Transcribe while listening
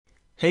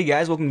Hey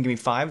guys, welcome to Gimme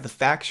 5, the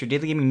Facts, your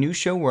daily gaming news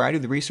show where I do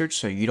the research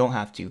so you don't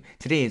have to.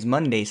 Today is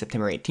Monday,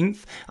 September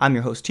 18th. I'm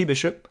your host, T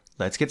Bishop.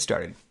 Let's get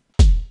started.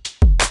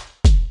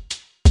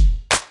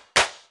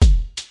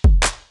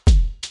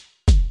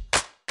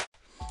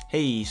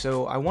 Hey,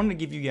 so I wanted to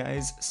give you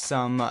guys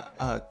some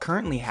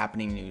currently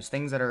happening news,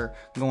 things that are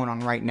going on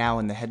right now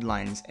in the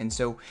headlines. And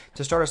so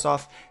to start us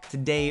off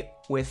today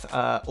with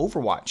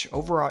Overwatch.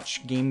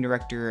 Overwatch game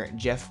director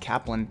Jeff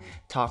Kaplan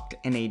talked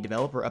in a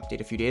developer update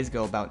a few days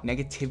ago about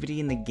negativity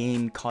in the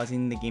game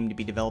causing the game to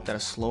be developed at a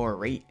slower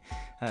rate.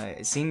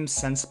 It seems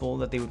sensible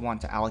that they would want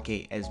to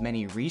allocate as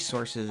many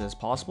resources as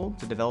possible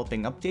to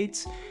developing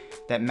updates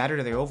that matter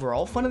to the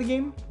overall fun of the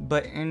game,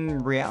 but in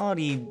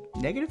reality,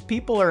 negative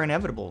people are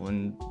inevitable,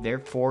 and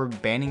therefore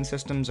banning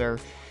systems are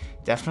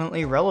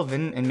definitely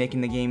relevant in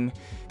making the game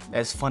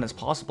as fun as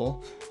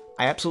possible.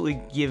 I absolutely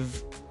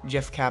give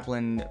Jeff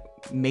Kaplan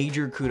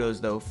major kudos,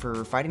 though,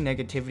 for fighting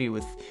negativity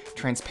with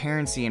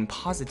transparency and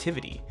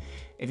positivity.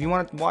 If you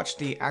want to watch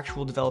the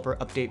actual developer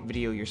update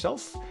video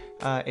yourself,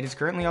 it is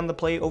currently on the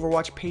Play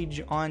Overwatch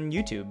page on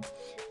YouTube.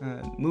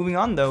 Moving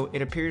on, though,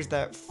 it appears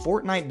that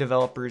Fortnite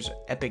developers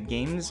Epic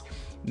Games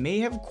may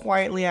have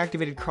quietly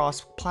activated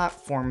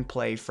cross-platform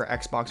play for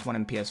Xbox One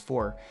and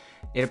PS4.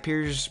 It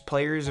appears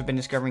players have been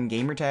discovering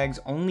gamer tags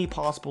only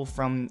possible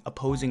from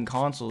opposing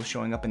consoles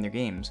showing up in their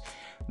games.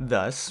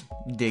 Thus,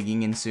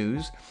 digging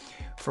ensues.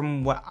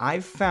 From what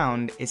I've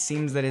found, it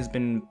seems that it has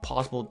been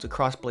possible to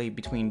crossplay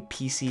between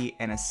PC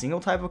and a single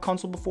type of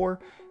console before,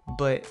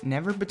 but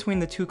never between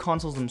the two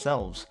consoles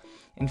themselves.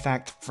 In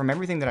fact, from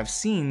everything that I've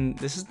seen,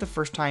 this is the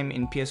first time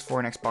in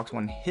PS4 and Xbox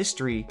One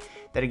history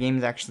that a game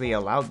has actually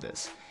allowed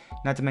this.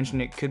 Not to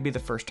mention it could be the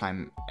first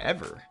time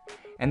ever.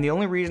 And the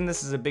only reason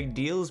this is a big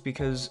deal is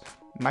because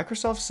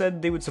Microsoft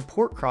said they would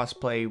support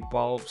crossplay,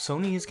 while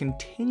Sony has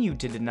continued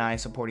to deny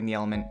supporting the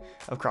element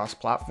of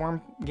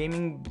cross-platform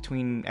gaming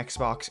between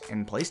Xbox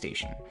and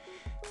PlayStation.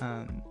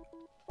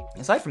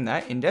 Aside from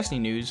that, in Destiny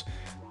news,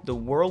 the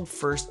world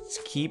firsts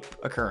keep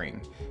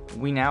occurring.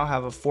 We now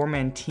have a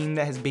 4-man team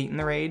that has beaten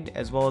the raid,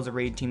 as well as a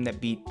raid team that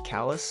beat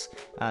Callus,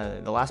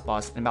 the last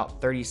boss, in about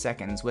 30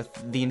 seconds, with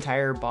the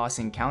entire boss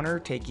encounter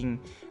taking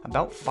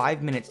about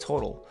 5 minutes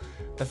total.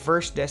 The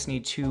first Destiny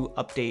 2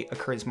 update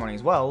occurred this morning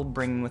as well,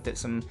 bringing with it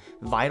some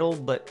vital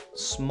but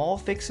small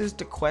fixes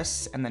to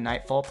quests and the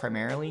Nightfall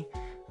primarily.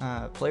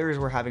 Players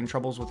were having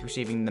troubles with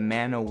receiving the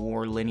Man o'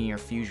 War Linear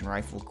Fusion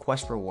Rifle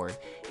quest reward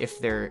if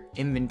their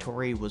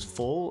inventory was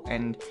full,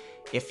 and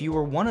if you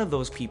were one of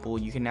those people,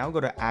 you can now go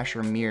to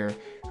Asher Mir,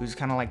 who's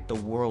kind of like the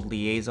world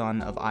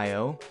liaison of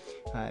IO.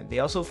 They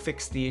also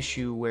fixed the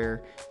issue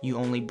where you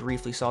only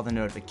briefly saw the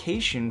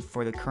notification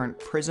for the current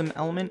Prism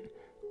element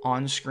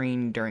on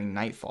screen during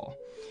Nightfall.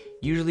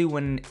 Usually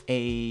when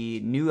a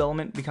new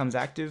element becomes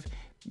active,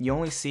 you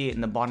only see it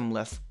in the bottom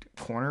left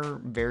corner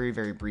very,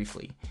 very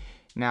briefly.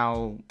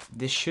 Now,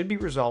 this should be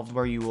resolved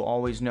where you will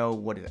always know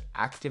what is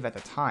active at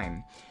the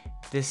time.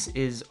 This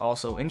is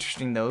also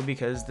interesting though,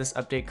 because this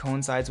update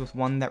coincides with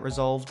one that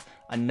resolved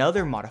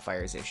another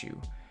modifiers issue.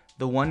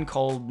 The one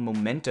called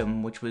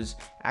Momentum, which was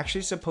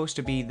actually supposed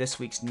to be this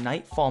week's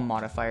Nightfall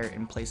modifier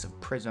in place of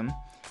Prism.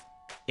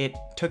 It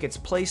took its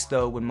place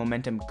though when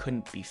Momentum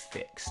couldn't be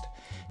fixed.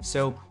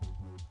 So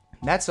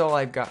that's all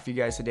I've got for you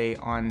guys today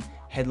on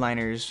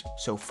headliners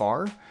so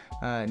far.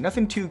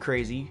 Nothing too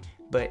crazy.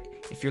 But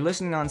if you're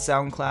listening on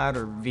SoundCloud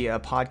or via a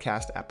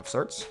podcast app of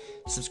sorts,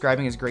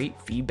 subscribing is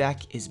great,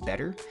 feedback is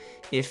better.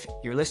 If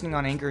you're listening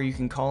on Anchor, you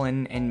can call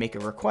in and make a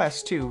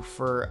request too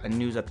for a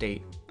news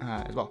update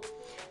as well.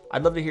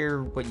 I'd love to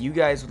hear what you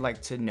guys would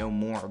like to know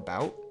more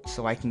about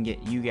so I can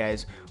get you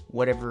guys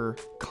whatever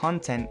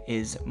content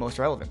is most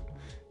relevant.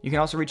 You can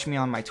also reach me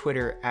on my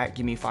Twitter at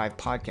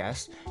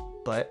Gimme5Podcast.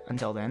 But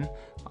until then,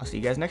 I'll see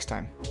you guys next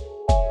time.